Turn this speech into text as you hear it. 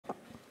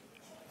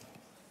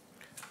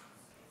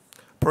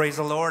Praise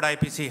the Lord,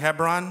 IPC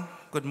Hebron.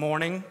 Good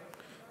morning.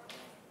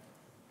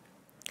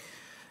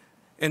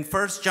 In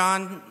 1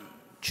 John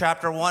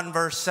chapter 1,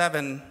 verse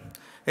 7,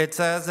 it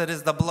says, "It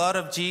is the blood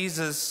of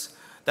Jesus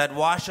that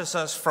washes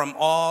us from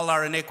all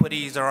our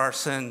iniquities or our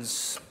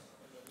sins."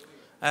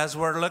 As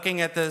we're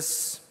looking at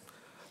this,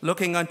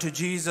 looking unto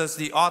Jesus,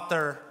 the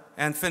author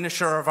and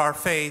finisher of our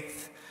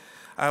faith,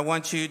 I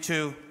want you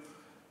to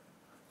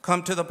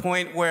come to the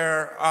point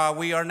where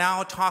we are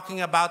now talking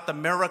about the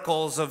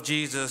miracles of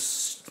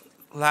Jesus.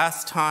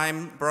 Last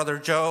time, Brother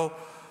Joe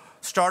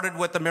started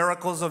with the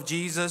miracles of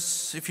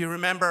Jesus. If you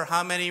remember,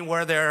 how many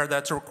were there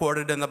that's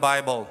recorded in the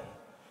Bible?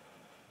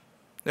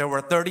 There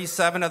were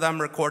 37 of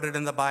them recorded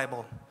in the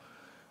Bible.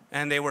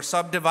 And they were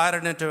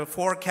subdivided into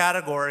 4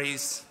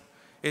 categories.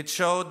 It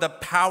showed the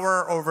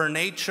power over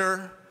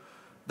nature,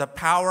 the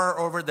power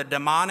over the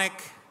demonic,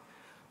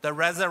 the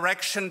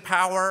resurrection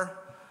power,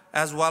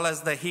 as well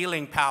as the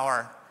healing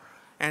power.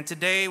 And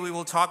today we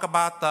will talk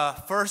about the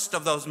first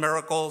of those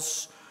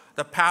miracles,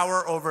 the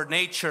power over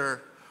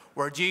nature,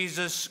 where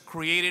Jesus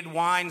created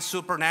wine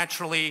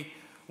supernaturally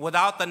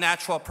without the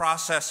natural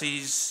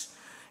processes.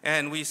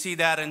 And we see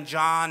that in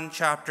John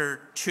chapter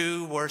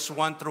 2, verse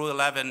 1 through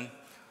 11.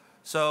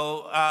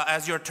 So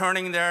as you're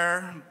turning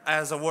there,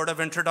 as a word of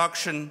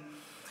introduction,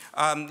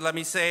 let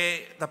me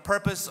say the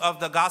purpose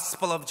of the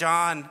Gospel of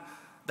John,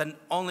 the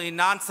only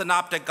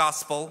non-synoptic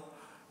gospel,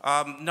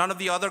 none of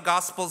the other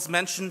gospels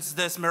mentions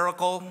this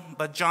miracle,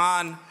 but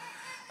John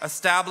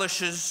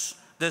establishes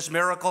this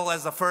miracle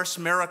as the first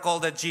miracle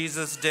that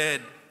Jesus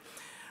did.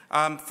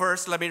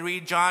 First, let me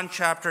read John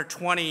chapter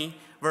 20,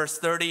 verse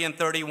 30 and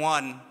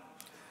 31.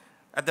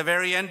 At the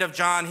very end of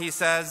John, he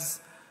says,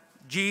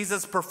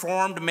 "Jesus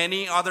performed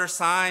many other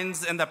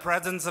signs in the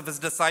presence of his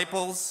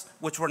disciples,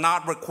 which were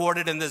not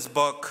recorded in this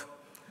book."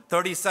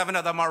 37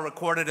 of them are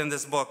recorded in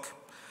this book.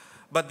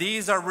 "But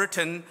these are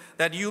written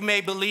that you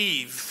may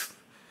believe,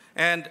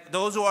 and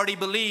those who already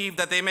believe,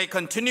 that they may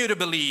continue to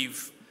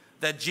believe,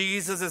 that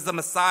Jesus is the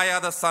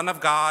Messiah, the Son of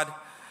God,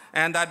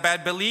 and that by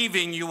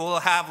believing you will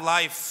have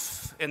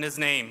life in his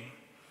name."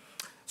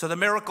 So the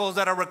miracles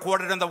that are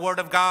recorded in the Word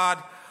of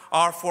God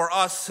are for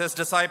us, his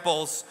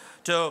disciples,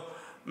 to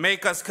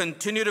make us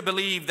continue to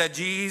believe that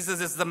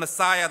Jesus is the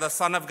Messiah, the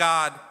Son of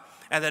God,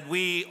 and that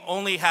we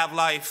only have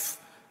life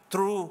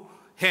through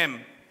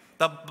him.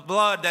 The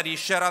blood that he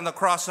shed on the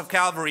cross of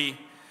Calvary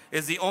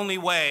is the only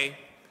way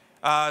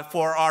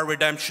for our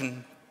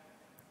redemption.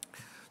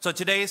 So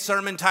today's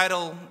sermon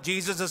title,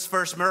 Jesus'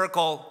 first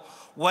miracle,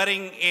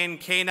 wedding in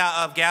Cana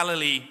of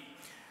Galilee.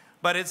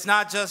 But it's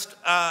not just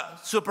a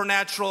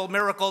supernatural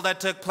miracle that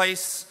took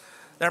place.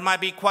 There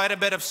might be quite a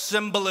bit of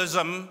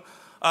symbolism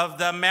of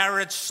the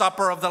marriage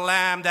supper of the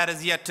Lamb that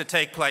is yet to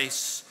take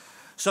place.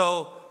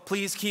 So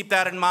please keep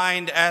that in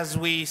mind as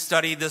we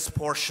study this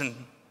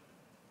portion.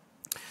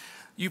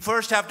 You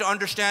first have to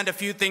understand a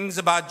few things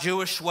about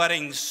Jewish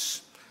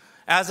weddings.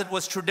 As it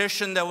was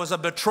tradition, there was a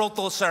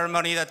betrothal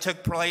ceremony that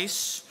took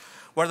place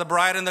where the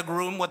bride and the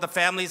groom, with the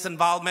family's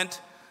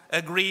involvement,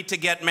 agreed to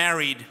get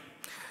married.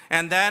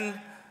 And then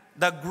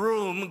the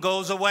groom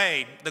goes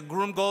away. The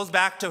groom goes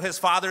back to his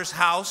father's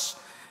house,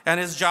 and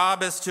his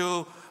job is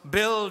to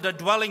build a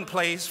dwelling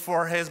place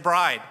for his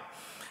bride.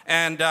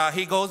 And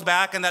he goes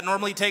back, and that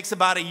normally takes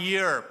about a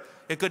year.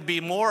 It could be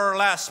more or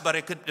less, but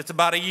it's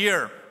about a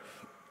year.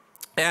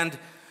 And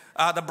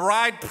the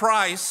bride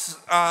price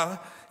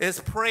is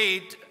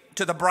paid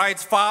to the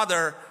bride's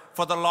father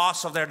for the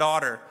loss of their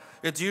daughter.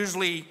 It's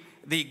usually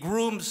the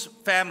groom's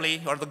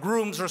family or the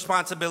groom's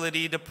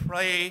responsibility to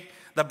pay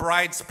the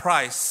bride's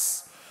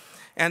price.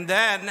 And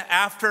then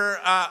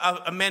after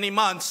many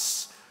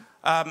months,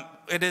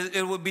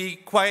 it would be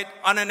quite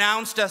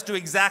unannounced as to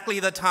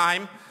exactly the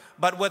time,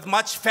 but with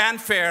much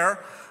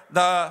fanfare,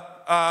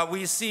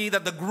 we see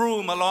that the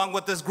groom along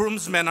with his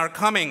groomsmen are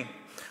coming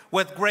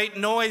with great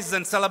noise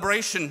and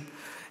celebration,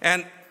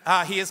 and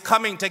he is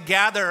coming to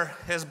gather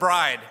his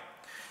bride.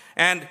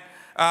 And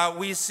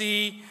we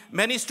see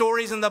many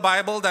stories in the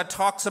Bible that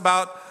talks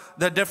about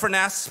the different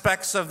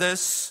aspects of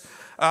this.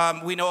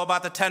 We know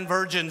about the 10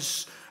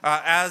 virgins,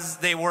 as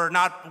they were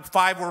not,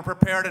 5 were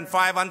prepared and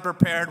 5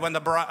 unprepared when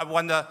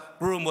the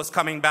groom was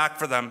coming back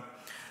for them.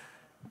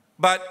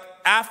 But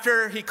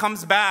after he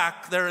comes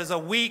back, there is a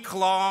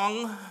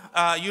week-long,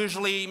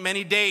 usually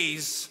many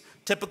days,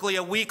 typically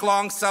a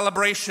week-long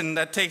celebration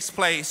that takes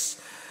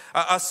place,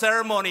 a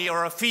ceremony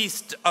or a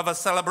feast of a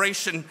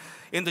celebration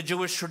in the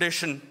Jewish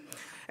tradition.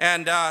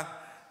 And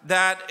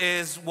that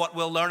is what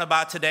we'll learn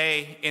about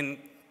today in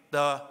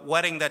the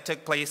wedding that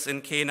took place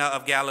in Cana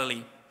of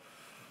Galilee.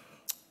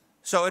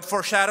 So it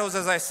foreshadows,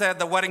 as I said,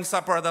 the wedding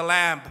supper of the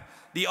Lamb,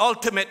 the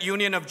ultimate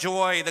union of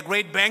joy, the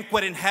great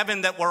banquet in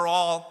heaven that we're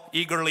all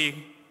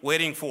eagerly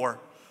waiting for.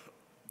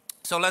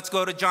 So let's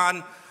go to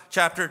John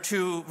chapter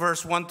 2,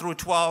 verse 1 through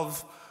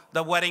 12,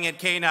 the wedding at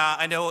Cana.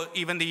 I know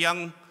even the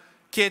young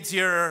kids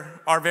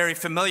here are very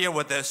familiar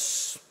with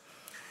this.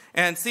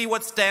 And see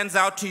what stands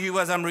out to you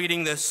as I'm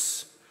reading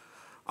this.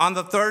 On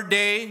the 3rd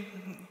day,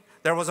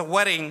 there was a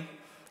wedding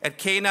at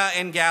Cana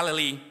in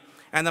Galilee,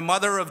 and the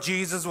mother of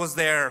Jesus was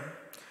there.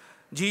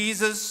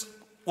 Jesus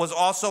was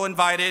also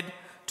invited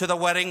to the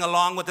wedding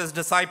along with his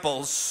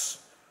disciples.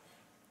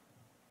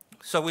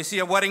 So we see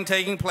a wedding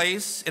taking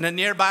place in a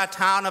nearby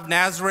town of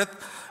Nazareth,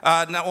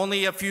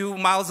 only a few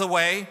miles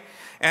away.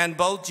 And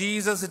both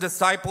Jesus'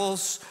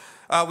 disciples,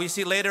 we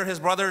see later his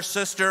brother,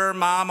 sister,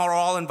 mom are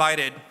all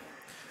invited.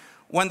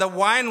 When the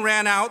wine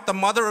ran out, the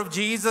mother of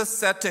Jesus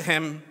said to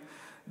him,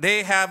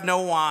 "They have no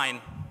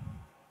wine."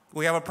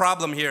 We have a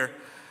problem here.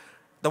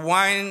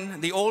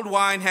 The old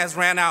wine has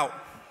ran out.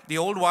 The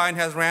old wine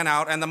has ran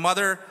out. And the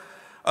mother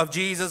of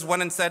Jesus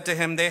went and said to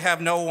him, "They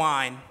have no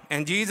wine."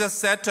 And Jesus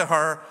said to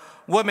her,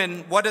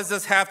 "Woman, what does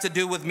this have to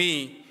do with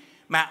me?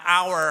 My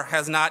hour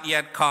has not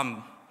yet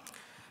come."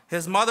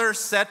 His mother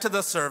said to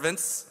the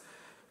servants,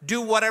 "Do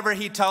whatever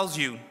he tells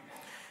you."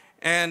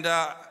 And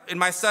in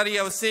my study,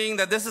 I was seeing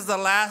that this is the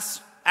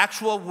last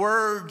actual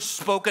word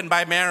spoken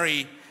by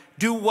Mary.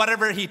 Do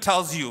whatever he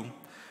tells you.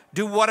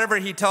 Do whatever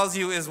he tells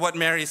you is what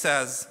Mary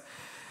says.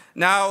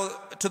 Now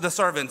to the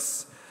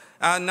servants.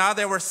 Now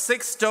there were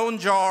 6 stone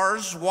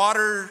jars,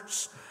 water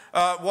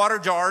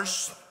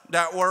jars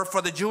that were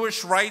for the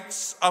Jewish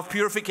rites of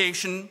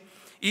purification,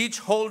 each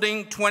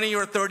holding 20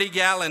 or 30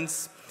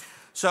 gallons.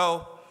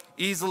 So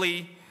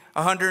easily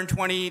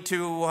 120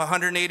 to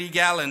 180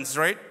 gallons,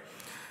 right?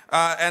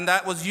 And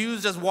that was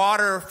used as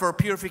water for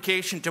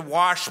purification to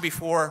wash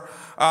before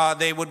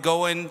they would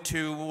go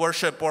into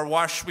worship or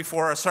wash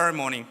before a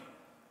ceremony.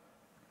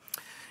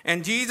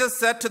 And Jesus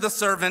said to the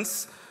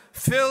servants,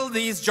 "Fill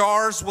these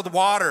jars with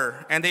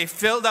water," and they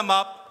filled them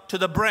up to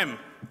the brim,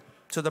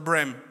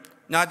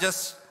 not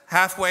just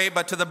halfway,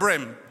 but to the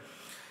brim.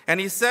 And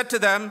he said to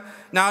them,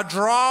 "Now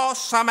draw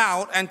some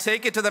out and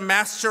take it to the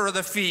master of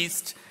the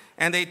feast,"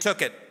 and they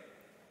took it.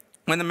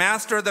 When the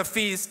master of the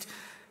feast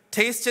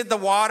tasted the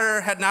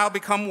water had now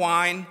become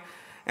wine,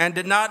 and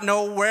did not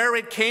know where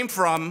it came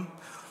from,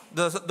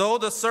 though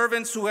the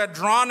servants who had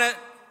drawn it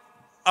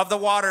of the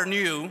water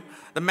knew,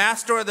 the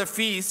master of the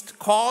feast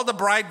called the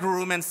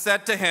bridegroom and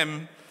said to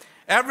him,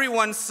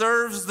 "Everyone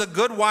serves the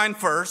good wine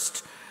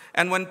first,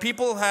 and when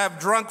people have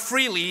drunk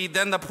freely,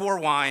 then the poor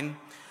wine.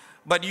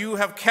 But you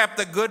have kept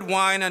the good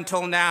wine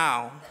until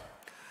now."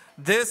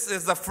 This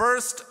is the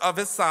first of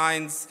his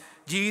signs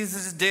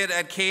Jesus did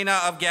at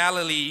Cana of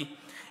Galilee,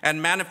 and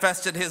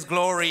manifested his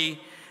glory,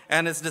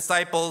 and his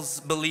disciples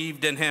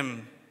believed in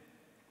him.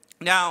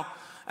 Now,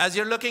 as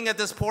you're looking at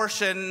this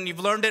portion, you've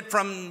learned it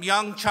from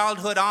young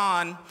childhood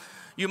on,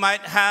 you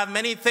might have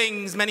many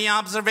things, many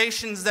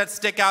observations that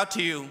stick out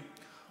to you.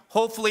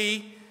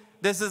 Hopefully,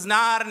 this is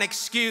not an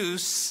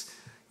excuse.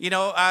 You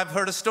know, I've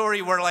heard a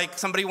story where like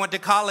somebody went to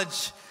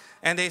college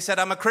and they said,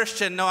 "I'm a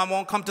Christian, no, I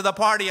won't come to the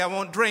party, I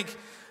won't drink."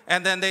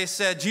 And then they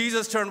said,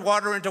 Jesus turned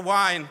water into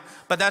wine.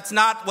 But that's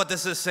not what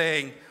this is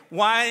saying.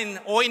 Wine,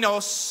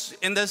 oinos,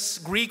 in this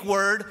Greek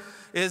word,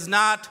 is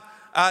not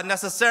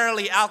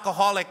necessarily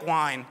alcoholic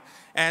wine.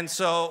 And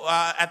so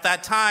at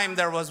that time,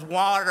 there was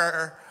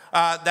water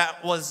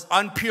that was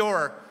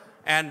impure,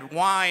 and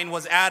wine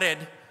was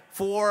added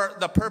for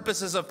the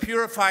purposes of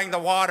purifying the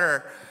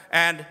water.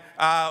 And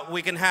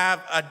we can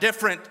have a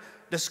different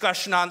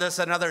discussion on this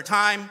another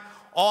time.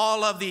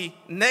 All of the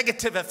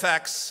negative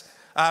effects,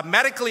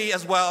 medically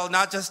as well,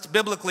 not just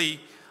biblically,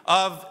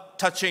 of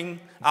touching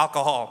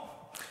alcohol.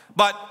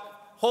 But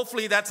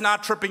hopefully that's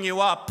not tripping you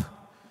up.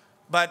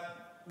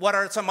 But what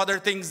are some other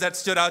things that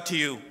stood out to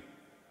you?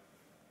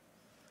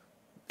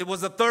 It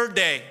was the third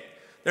day.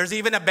 There's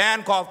even a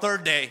band called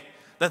Third Day.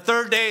 The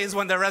third day is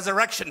when the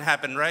resurrection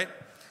happened, right?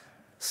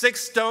 6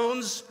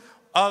 stones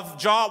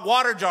of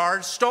water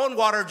jars, stone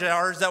water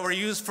jars that were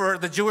used for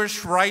the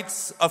Jewish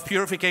rites of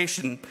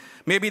purification.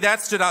 Maybe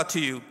that stood out to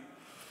you.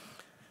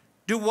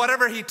 Do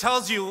whatever he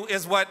tells you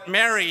is what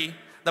Mary,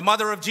 the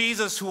mother of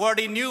Jesus, who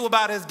already knew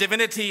about his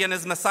divinity and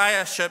his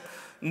messiahship,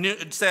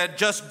 said,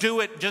 just do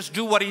it, just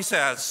do what he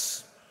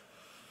says.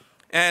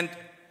 And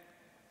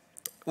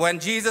when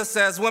Jesus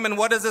says, "Women,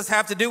 what does this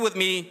have to do with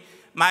me?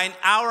 My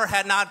hour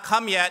had not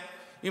come yet,"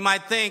 you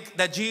might think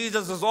that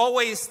Jesus was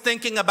always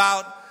thinking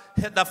about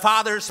the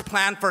Father's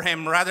plan for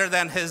him rather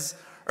than his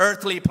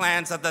earthly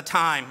plans at the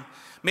time.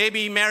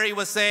 Maybe Mary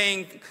was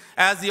saying,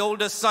 as the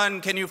oldest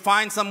son, "Can you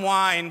find some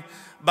wine?"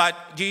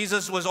 But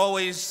Jesus was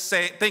always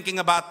thinking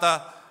about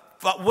the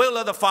will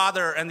of the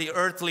Father and the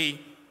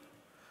earthly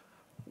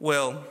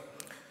will.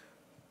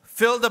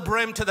 Fill the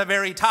brim to the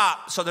very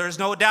top, so there's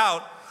no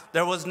doubt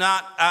it was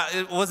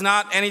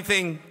not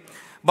anything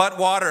but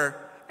water.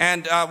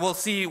 And we'll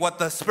see what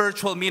the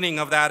spiritual meaning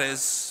of that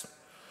is.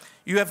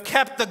 You have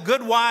kept the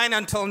good wine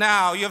until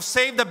now. You have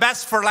saved the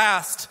best for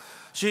last.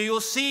 So you'll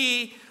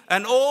see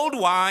an old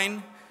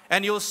wine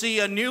and you'll see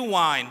a new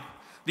wine.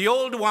 The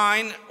old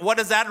wine, what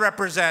does that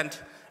represent?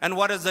 And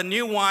what does the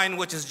new wine,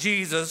 which is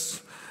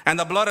Jesus and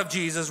the blood of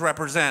Jesus,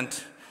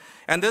 represent?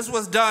 And this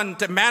was done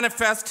to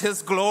manifest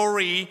his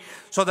glory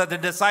so that the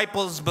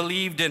disciples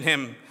believed in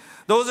him.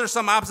 Those are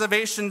some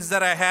observations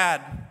that I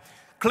had.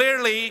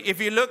 Clearly, if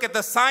you look at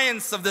the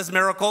science of this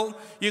miracle,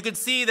 you could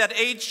see that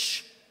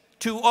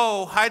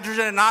H2O,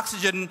 hydrogen and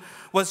oxygen,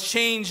 was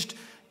changed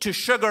to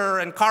sugar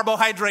and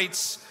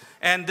carbohydrates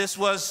And this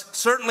was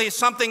certainly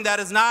something that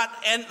is not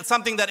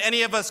something that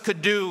any of us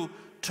could do,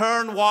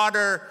 turn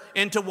water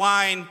into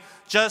wine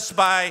just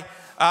by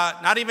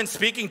not even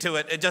speaking to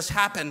it. It just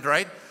happened,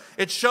 right?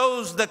 It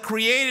shows the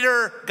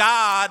Creator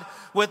God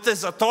with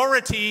His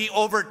authority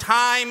over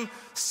time,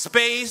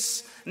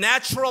 space,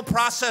 natural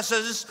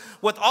processes,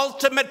 with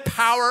ultimate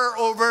power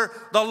over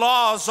the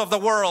laws of the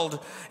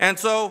world. And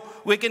so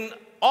we can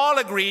all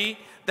agree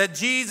that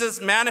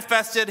Jesus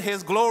manifested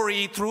His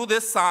glory through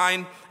this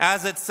sign,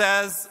 as it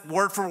says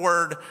word for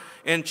word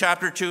in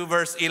chapter 2,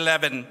 verse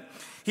 11.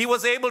 He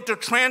was able to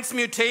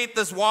transmutate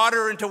this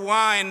water into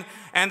wine,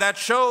 and that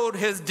showed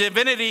His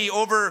divinity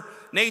over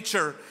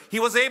nature. He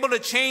was able to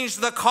change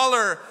the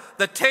color,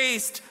 the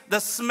taste, the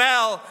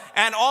smell,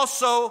 and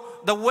also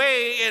the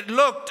way it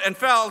looked and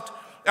felt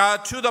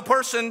to the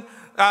person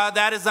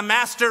that is the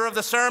master of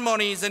the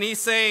ceremonies. And he's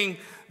saying,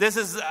 this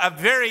is a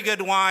very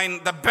good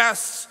wine, the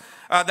best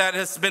that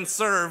has been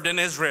served in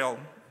Israel.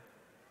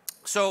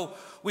 So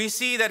we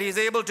see that he's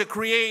able to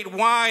create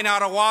wine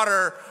out of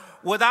water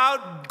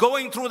without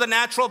going through the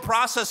natural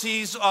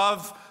processes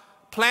of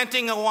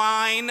planting a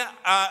wine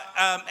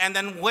and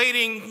then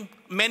waiting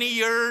many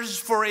years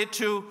for it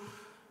to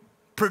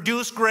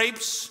produce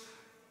grapes,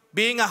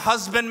 being a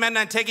husbandman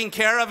and taking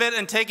care of it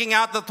and taking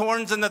out the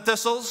thorns and the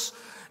thistles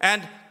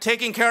and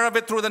taking care of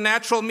it through the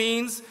natural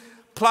means,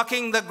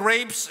 plucking the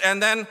grapes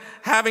and then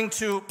having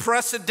to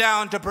press it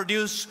down to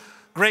produce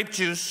grape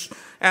juice,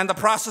 and the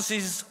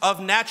processes of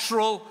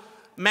natural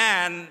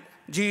man.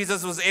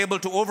 Jesus was able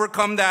to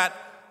overcome that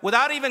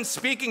without even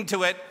speaking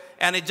to it,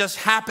 and it just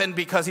happened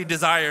because He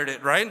desired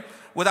it, right?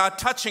 Without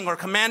touching or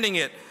commanding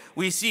it,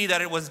 we see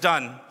that it was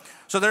done.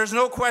 So there's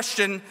no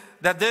question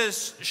that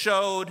this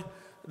showed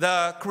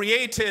the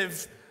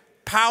creative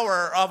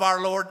power of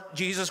our Lord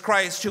Jesus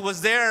Christ, who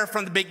was there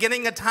from the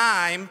beginning of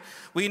time.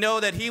 We know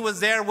that He was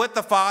there with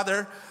the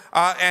Father,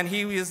 and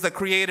He is the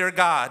Creator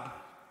God.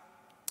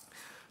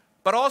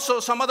 But also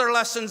some other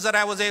lessons that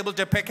I was able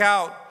to pick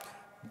out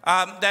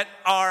that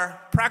are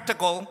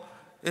practical.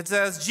 It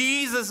says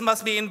Jesus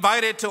must be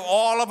invited to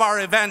all of our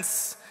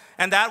events,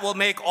 and that will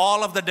make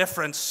all of the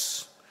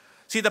difference.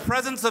 See, the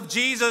presence of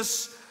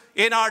Jesus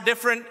in our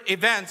different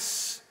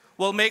events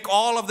will make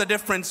all of the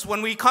difference.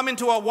 When we come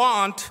into a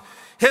want,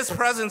 His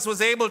presence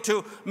was able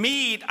to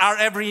meet our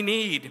every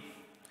need.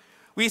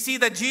 We see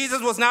that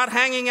Jesus was not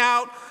hanging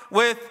out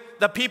with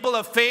the people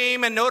of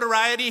fame and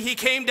notoriety. He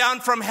came down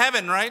from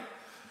heaven, right?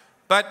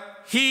 But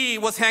He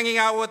was hanging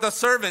out with the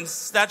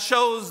servants. That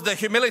shows the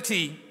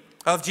humility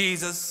of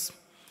Jesus.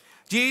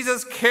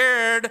 Jesus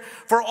cared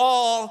for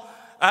all,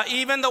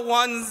 even the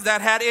ones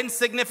that had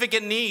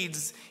insignificant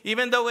needs.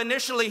 Even though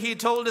initially He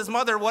told His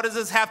mother, what does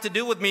this have to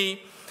do with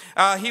me?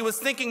 He was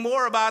thinking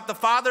more about the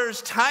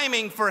Father's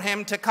timing for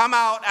Him to come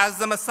out as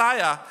the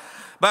Messiah.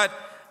 But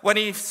when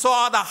He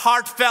saw the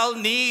heartfelt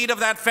need of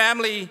that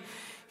family,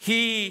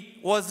 He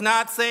was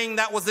not saying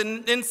that was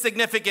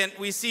insignificant.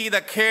 We see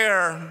the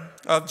care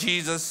of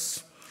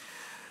Jesus.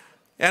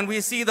 And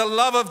we see the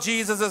love of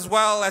Jesus as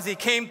well, as He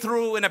came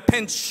through in a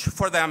pinch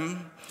for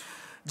them.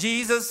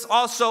 Jesus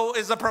also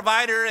is a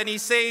provider, and He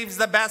saves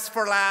the best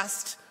for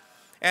last.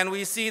 And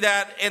we see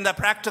that in the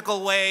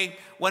practical way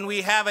when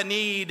we have a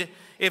need.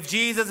 If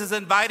Jesus is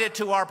invited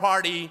to our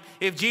party,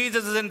 if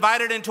Jesus is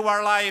invited into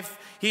our life,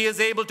 He is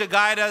able to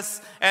guide us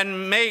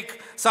and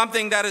make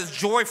something that is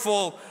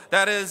joyful,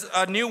 that is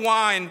a new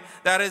wine,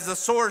 that is a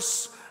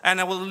source, and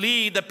it will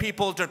lead the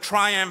people to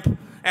triumph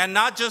and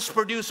not just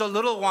produce a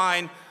little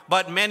wine,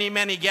 but many,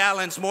 many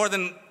gallons, more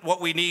than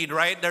what we need,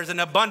 right? There's an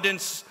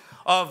abundance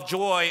of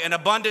joy, an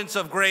abundance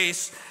of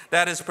grace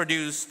that is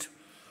produced.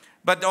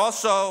 But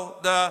also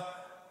the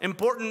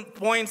important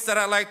points that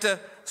I'd like to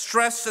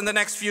stress in the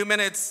next few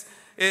minutes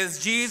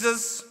is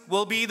Jesus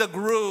will be the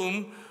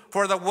groom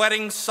for the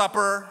wedding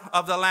supper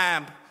of the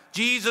Lamb.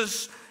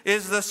 Jesus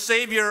is the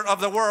Savior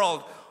of the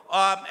world.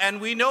 And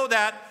we know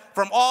that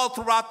from all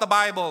throughout the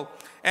Bible.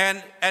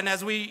 And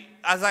as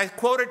I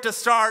quoted to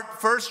start,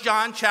 1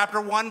 John chapter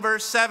 1,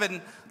 verse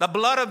 7, the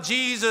blood of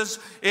Jesus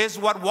is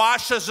what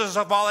washes us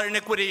of all our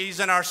iniquities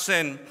and our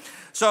sin.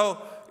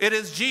 So it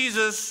is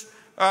Jesus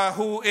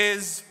who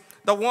is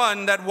the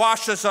one that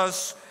washes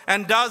us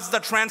and does the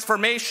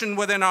transformation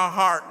within our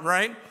heart,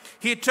 right?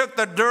 He took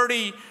the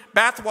dirty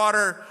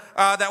bathwater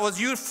that was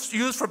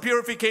used for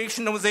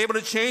purification and was able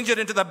to change it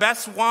into the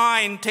best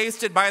wine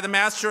tasted by the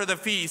master of the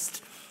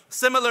feast.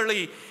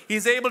 Similarly,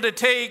 He's able to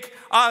take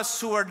us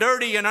who are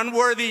dirty and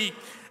unworthy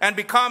and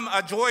become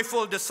a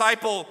joyful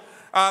disciple.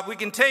 We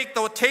can take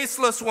the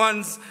tasteless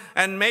ones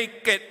and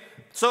make it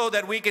so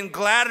that we can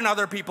gladden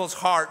other people's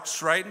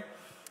hearts, right?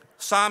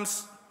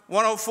 Psalms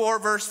 104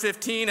 verse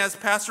 15, as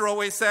Pastor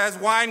always says,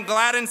 wine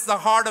gladdens the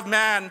heart of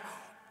man,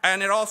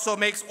 and it also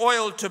makes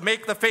oil to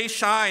make the face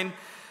shine,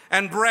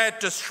 and bread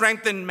to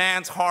strengthen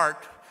man's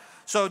heart.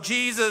 So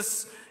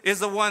Jesus is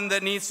the one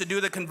that needs to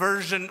do the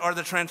conversion or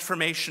the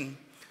transformation.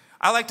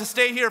 I like to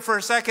stay here for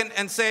a second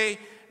and say,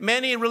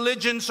 many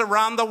religions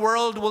around the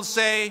world will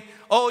say,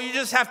 oh, you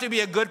just have to be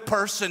a good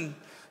person.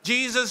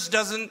 Jesus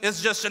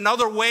is just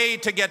another way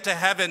to get to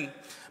heaven.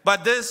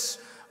 But this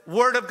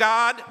Word of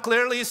God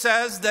clearly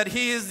says that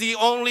he is the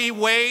only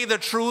way, the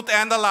truth,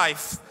 and the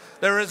life.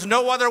 There is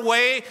no other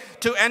way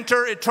to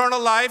enter eternal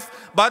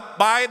life but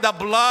by the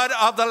blood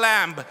of the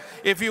Lamb.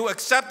 If you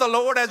accept the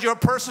Lord as your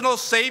personal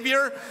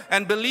Savior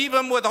and believe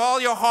him with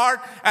all your heart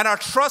and are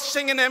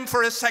trusting in him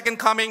for his second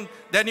coming,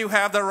 then you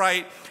have the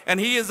right. And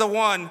he is the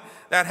one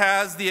that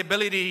has the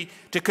ability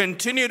to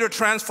continue to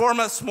transform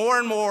us more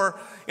and more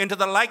into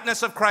the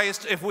likeness of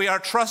Christ if we are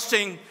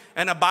trusting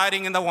and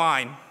abiding in the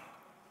vine.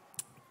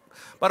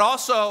 But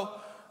also,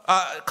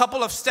 a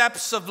couple of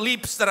steps of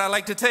leaps that I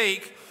like to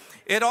take.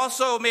 It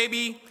also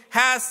maybe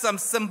has some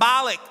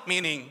symbolic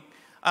meaning,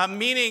 a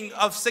meaning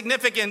of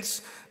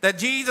significance that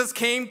Jesus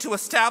came to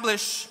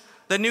establish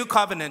the new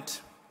covenant.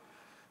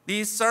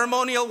 These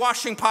ceremonial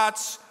washing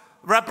pots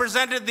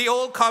represented the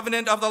old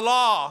covenant of the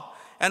law.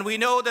 And we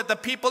know that the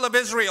people of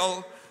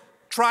Israel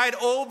tried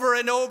over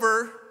and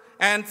over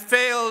and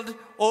failed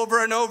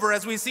over and over.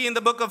 As we see in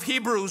the book of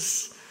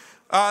Hebrews,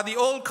 the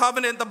old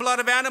covenant, the blood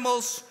of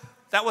animals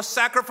that was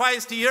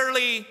sacrificed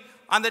yearly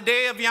on the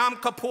day of Yom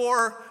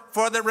Kippur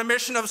for the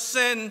remission of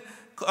sin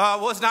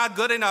was not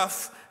good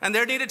enough. And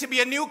there needed to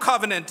be a new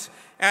covenant.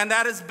 And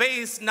that is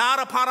based not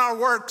upon our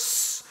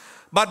works,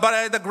 but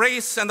by the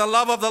grace and the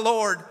love of the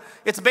Lord.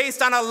 It's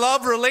based on a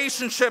love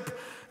relationship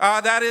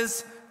that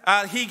is,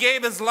 he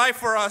gave his life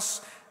for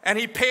us, and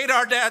he paid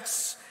our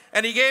debts,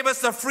 and he gave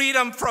us the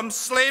freedom from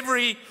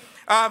slavery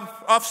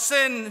of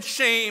sin,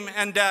 shame,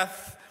 and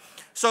death.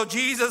 So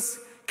Jesus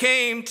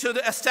came to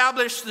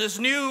establish this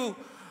new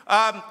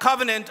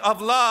covenant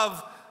of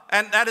love,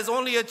 and that is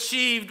only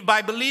achieved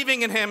by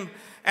believing in him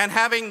and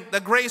having the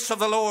grace of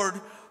the Lord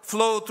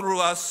flow through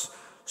us.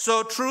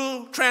 So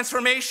true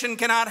transformation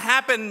cannot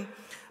happen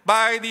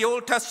by the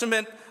Old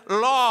Testament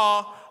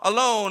law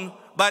alone,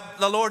 but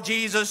the Lord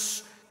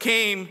Jesus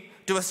came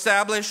to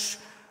establish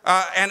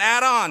and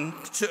add on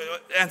to,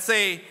 and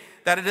say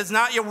that it is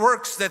not your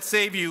works that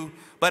save you,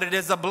 but it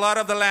is the blood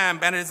of the Lamb,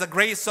 and it is the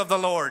grace of the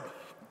Lord.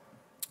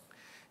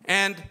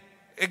 And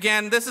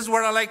again, this is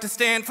where I like to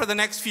stand for the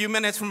next few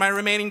minutes for my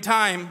remaining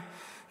time.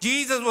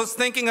 Jesus was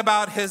thinking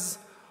about his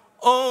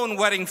own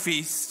wedding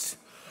feast.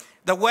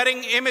 The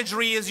wedding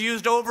imagery is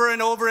used over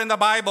and over in the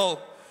Bible.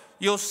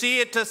 You'll see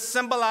it to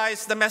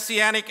symbolize the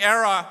Messianic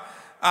era.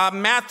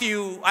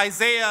 Matthew,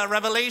 Isaiah,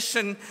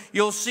 Revelation,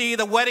 you'll see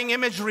the wedding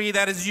imagery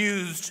that is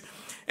used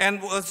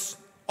and was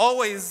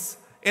always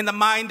in the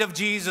mind of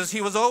Jesus.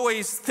 He was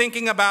always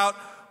thinking about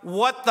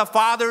what the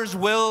Father's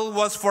will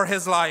was for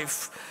his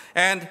life.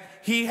 And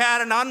he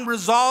had an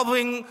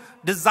unresolving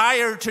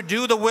desire to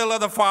do the will of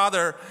the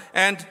Father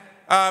and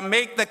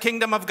make the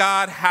kingdom of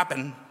God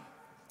happen,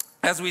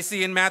 as we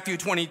see in Matthew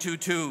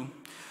 22:2.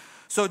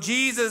 So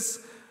Jesus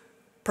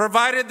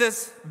provided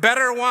this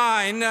better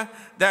wine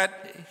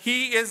that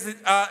he is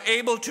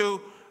able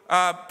to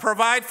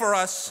provide for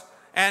us.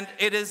 And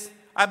it is,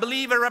 I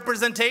believe, a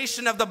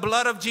representation of the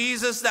blood of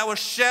Jesus that was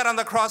shed on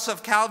the cross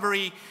of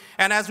Calvary.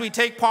 And as we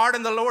take part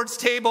in the Lord's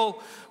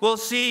table, we'll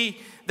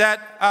see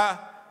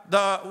that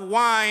the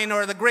wine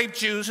or the grape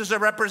juice is a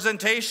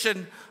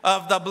representation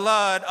of the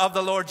blood of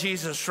the Lord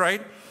Jesus,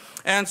 right?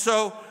 And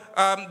so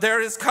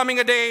there is coming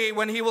a day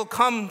when he will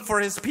come for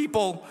his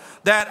people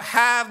that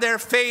have their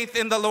faith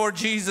in the Lord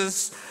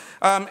Jesus,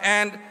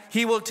 and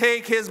he will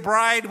take his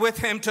bride with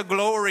him to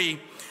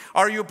glory.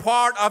 Are you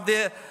part of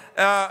the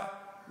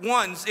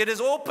ones? It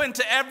is open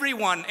to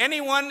everyone,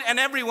 anyone and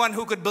everyone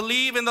who could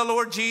believe in the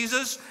Lord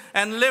Jesus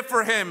and live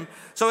for him.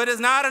 So it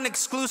is not an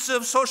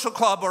exclusive social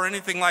club or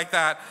anything like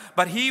that,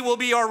 but he will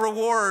be our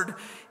reward.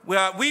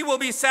 We will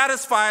be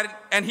satisfied,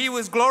 and he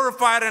was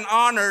glorified and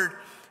honored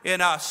in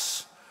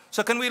us.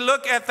 So can we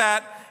look at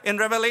that in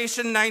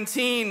Revelation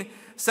 19,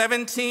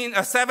 7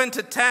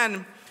 to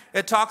 10?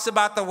 It talks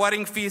about the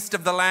wedding feast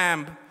of the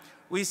Lamb.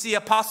 We see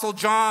Apostle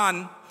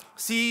John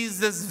sees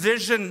this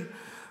vision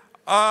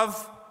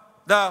of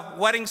the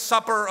wedding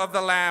supper of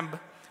the Lamb,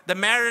 the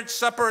marriage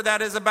supper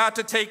that is about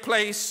to take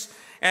place,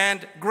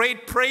 and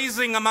great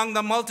praising among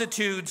the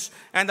multitudes,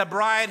 and the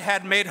bride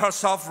had made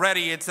herself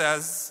ready, it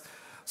says.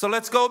 So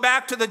let's go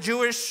back to the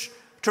Jewish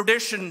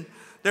tradition.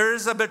 There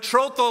is a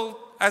betrothal,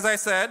 as I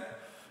said,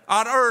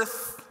 on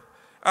earth.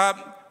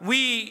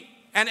 We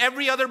and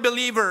every other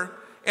believer,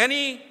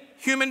 any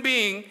human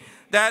being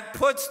that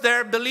puts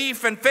their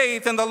belief and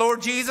faith in the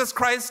Lord Jesus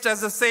Christ as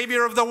the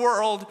Savior of the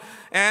world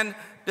and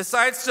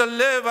decides to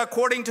live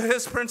according to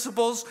his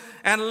principles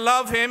and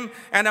love him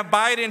and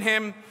abide in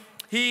him,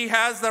 he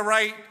has the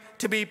right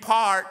to be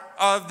part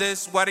of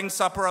this wedding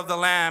supper of the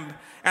Lamb.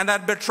 And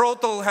that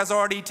betrothal has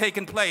already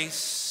taken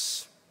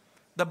place.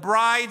 The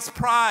bride's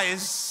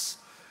prize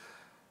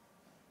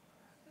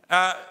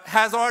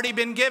has already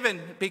been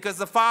given, because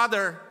the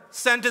Father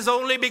sent his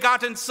only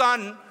begotten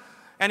Son,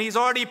 and he's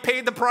already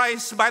paid the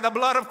price by the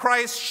blood of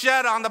Christ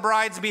shed on the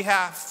bride's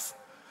behalf.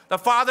 The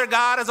Father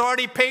God has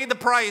already paid the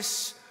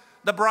price,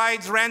 the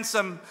bride's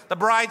ransom, the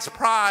bride's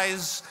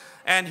prize,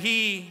 and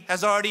he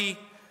has already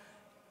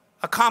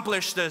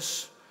accomplished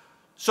this.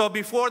 So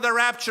before the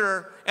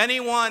rapture,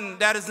 anyone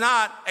that has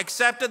not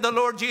accepted the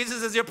Lord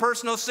Jesus as your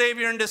personal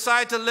Savior and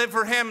decide to live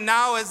for Him,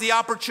 now is the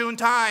opportune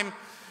time.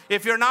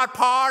 If you're not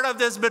part of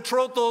this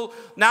betrothal,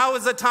 now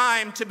is the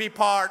time to be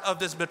part of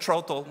this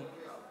betrothal.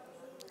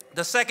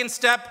 The second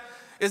step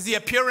is the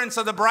appearance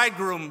of the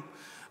bridegroom.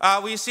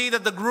 We see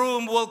that the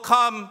groom will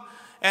come,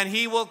 and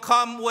he will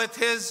come with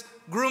his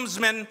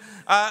groomsmen,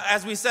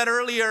 as we said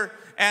earlier,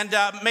 and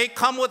may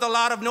come with a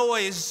lot of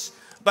noise.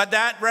 But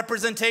that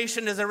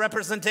representation is a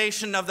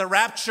representation of the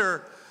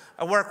rapture,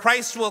 where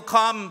Christ will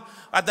come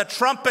at the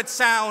trumpet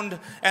sound,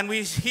 and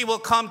he will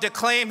come to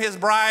claim his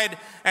bride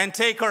and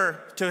take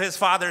her to his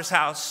Father's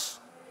house.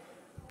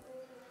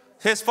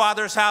 His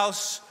Father's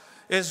house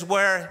is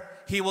where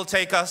he will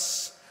take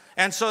us.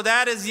 And so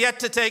that is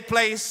yet to take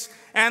place.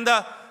 And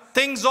the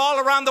things all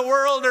around the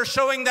world are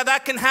showing that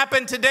that can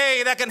happen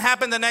today, that can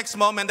happen the next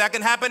moment, that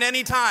can happen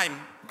anytime.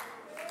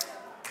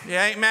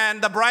 Yeah,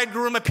 amen. The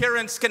bridegroom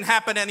appearance can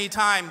happen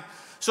anytime.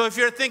 So if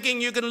you're thinking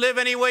you can live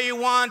any way you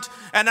want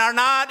and are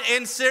not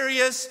in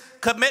serious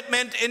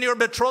commitment in your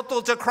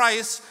betrothal to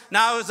Christ,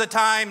 now is the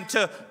time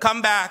to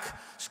come back,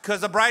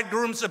 because the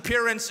bridegroom's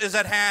appearance is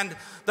at hand.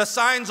 The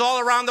signs all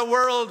around the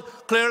world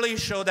clearly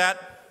show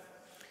that.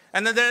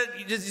 And then there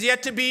is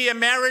yet to be a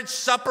marriage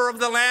supper of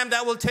the Lamb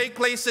that will take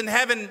place in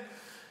heaven.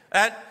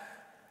 That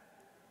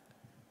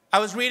I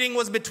was reading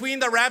was between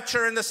the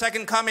rapture and the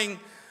second coming,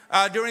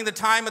 during the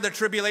time of the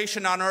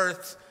tribulation on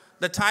earth.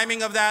 The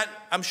timing of that,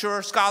 I'm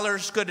sure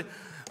scholars could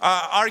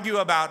argue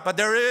about. But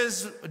there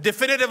is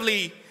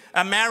definitively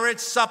a marriage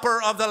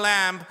supper of the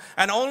Lamb.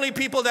 And only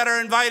people that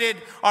are invited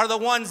are the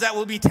ones that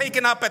will be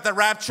taken up at the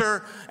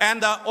rapture,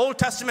 and the Old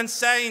Testament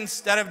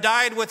saints that have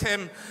died with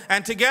him.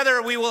 And together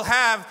we will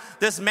have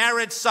this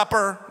marriage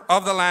supper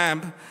of the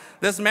Lamb.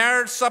 This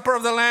marriage supper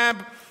of the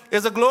Lamb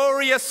is a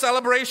glorious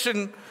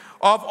celebration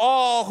of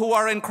all who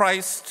are in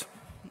Christ.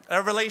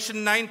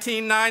 Revelation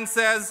 19:9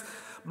 says,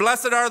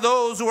 "Blessed are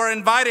those who are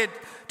invited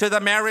to the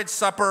marriage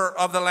supper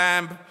of the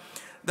Lamb."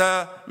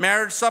 The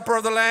marriage supper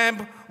of the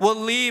Lamb will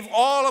leave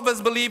all of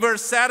his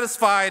believers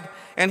satisfied,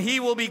 and he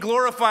will be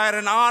glorified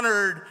and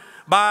honored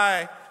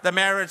by the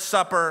marriage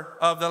supper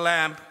of the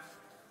Lamb.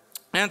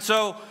 And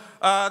so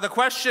the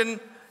question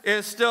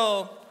is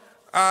still,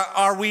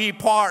 are we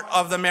part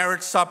of the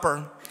marriage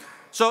supper?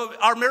 So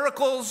are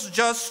miracles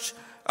just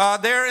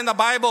there in the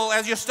Bible?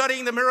 As you're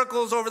studying the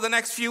miracles over the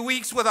next few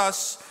weeks with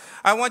us,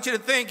 I want you to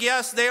think,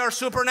 yes, they are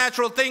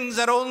supernatural things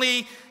that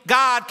only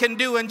God can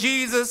do. And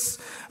Jesus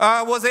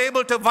was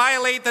able to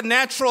violate the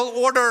natural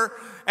order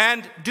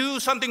and do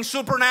something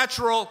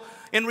supernatural.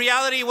 In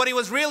reality, what he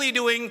was really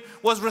doing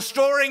was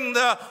restoring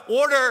the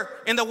order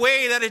in the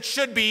way that it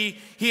should be.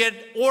 He had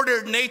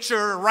ordered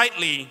nature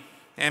rightly.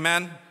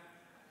 Amen.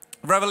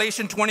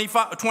 Revelation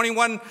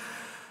 21,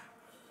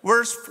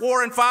 verse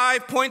 4 and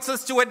 5 points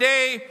us to a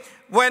day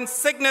when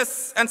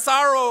sickness and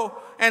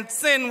sorrow and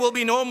sin will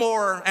be no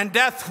more, and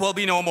death will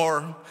be no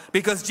more,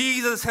 because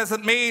Jesus has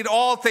made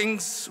all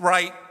things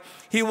right.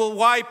 He will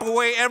wipe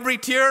away every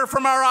tear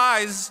from our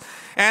eyes,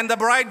 and the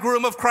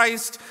bridegroom of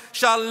Christ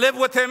shall live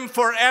with him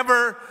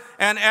forever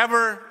and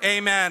ever.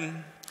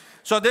 Amen.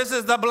 So this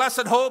is the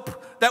blessed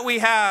hope that we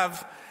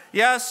have.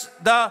 Yes,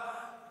 the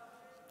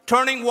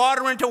turning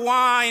water into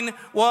wine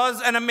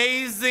was an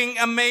amazing,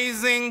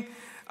 amazing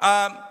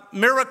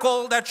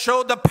miracle that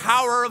showed the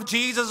power of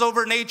Jesus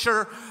over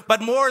nature.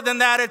 But more than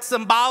that, it's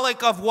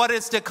symbolic of what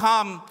is to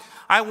come.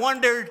 I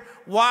wondered,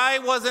 why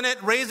wasn't it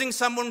raising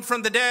someone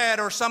from the dead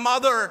or some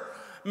other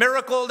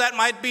miracle that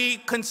might be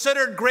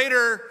considered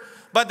greater?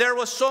 But there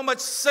was so much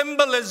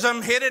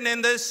symbolism hidden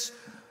in this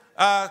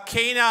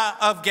Cana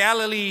of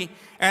Galilee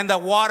and the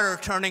water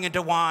turning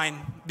into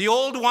wine. The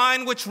old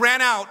wine which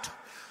ran out,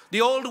 the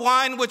old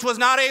wine which was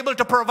not able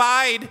to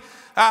provide,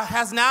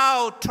 has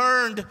now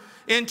turned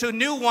into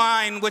new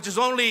wine, which is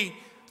only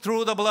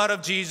through the blood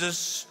of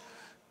Jesus.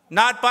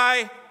 Not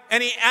by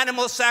any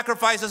animal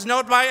sacrifices,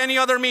 not by any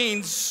other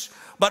means,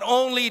 but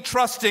only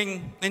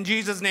trusting in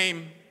Jesus'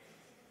 name.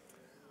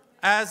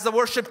 As the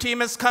worship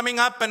team is coming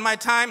up and my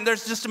time,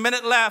 there's just a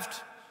minute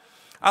left,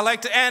 I'd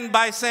like to end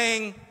by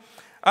saying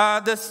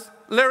this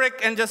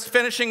lyric and just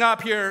finishing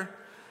up here.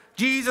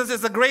 Jesus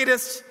is the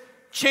greatest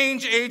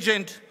change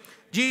agent.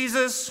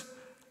 Jesus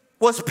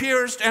was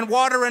pierced and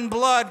water and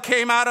blood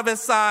came out of his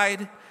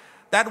side.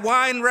 That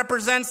wine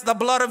represents the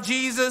blood of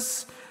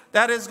Jesus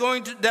that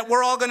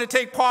we're all going to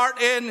take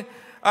part in.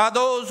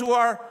 Those who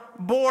are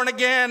born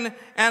again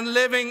and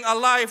living a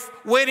life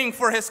waiting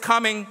for his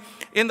coming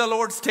in the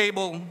Lord's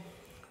table.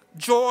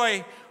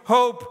 Joy,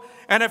 hope,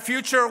 and a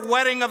future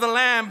wedding of the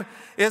Lamb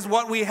is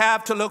what we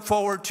have to look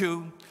forward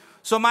to.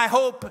 So my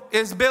hope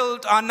is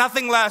built on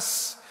nothing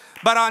less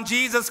but on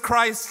Jesus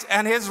Christ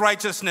and his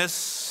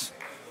righteousness.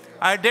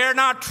 I dare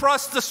not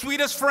trust the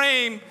sweetest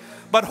frame,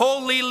 but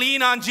wholly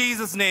lean on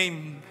Jesus'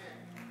 name.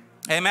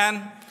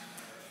 Amen.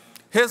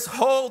 His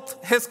oath,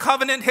 his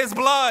covenant, his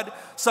blood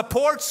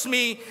supports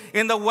me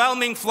in the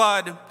whelming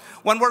flood.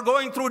 When we're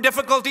going through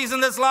difficulties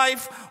in this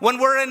life, when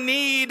we're in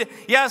need,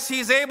 yes,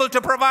 he's able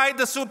to provide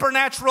the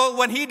supernatural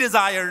when he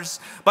desires.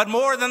 But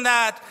more than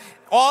that,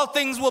 all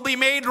things will be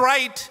made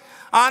right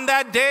on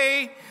that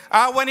day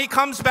when he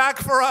comes back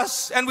for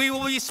us, and we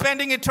will be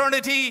spending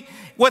eternity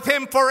with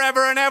him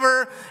forever and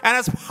ever. And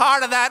as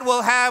part of that,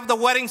 we'll have the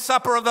wedding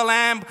supper of the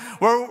Lamb,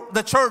 where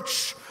the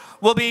church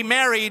will be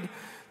married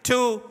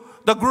to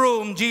the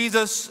groom,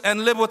 Jesus,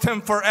 and live with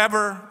him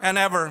forever and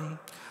ever.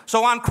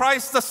 So on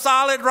Christ, the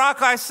solid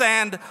rock I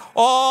stand,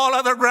 all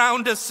other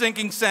ground is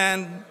sinking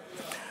sand.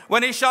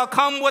 When he shall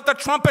come with the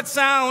trumpet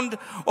sound,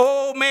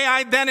 oh, may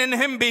I then in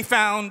him be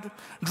found,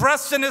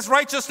 dressed in his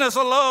righteousness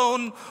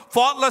alone,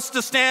 faultless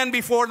to stand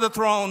before the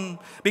throne,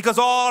 because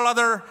all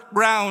other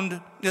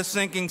ground is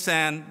sinking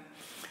sand.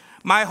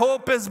 My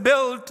hope is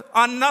built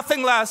on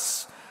nothing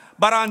less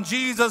but on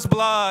Jesus'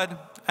 blood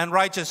and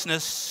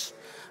righteousness.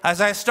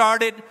 As I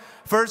started,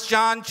 1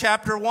 John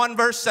chapter 1,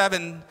 verse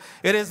 7,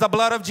 it is the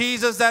blood of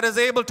Jesus that is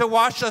able to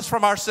wash us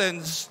from our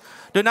sins.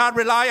 Do not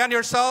rely on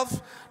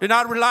yourself. Do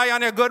not rely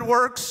on your good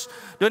works.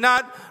 Do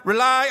not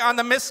rely on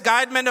the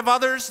misguidement of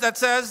others that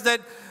says that,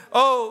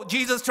 oh,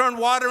 Jesus turned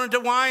water into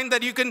wine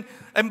that you can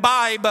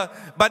imbibe.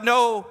 But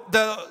no,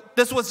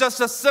 this was just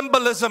a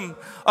symbolism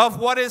of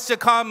what is to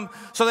come.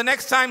 So the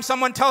next time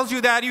someone tells you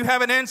that, you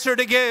have an answer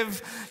to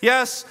give.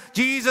 Yes,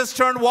 Jesus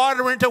turned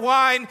water into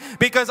wine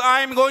because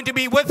I'm going to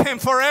be with him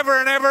forever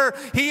and ever.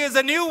 He is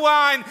a new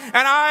wine,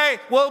 and I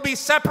will be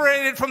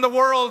separated from the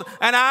world,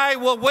 and I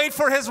will wait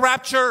for his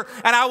rapture,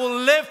 and I will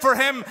live for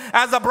him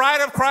as a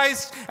bride of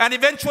Christ, and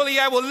eventually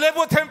I will live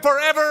with him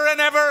forever and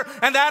ever,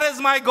 and that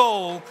is my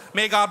goal.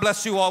 May God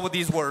bless you all with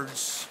these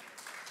words.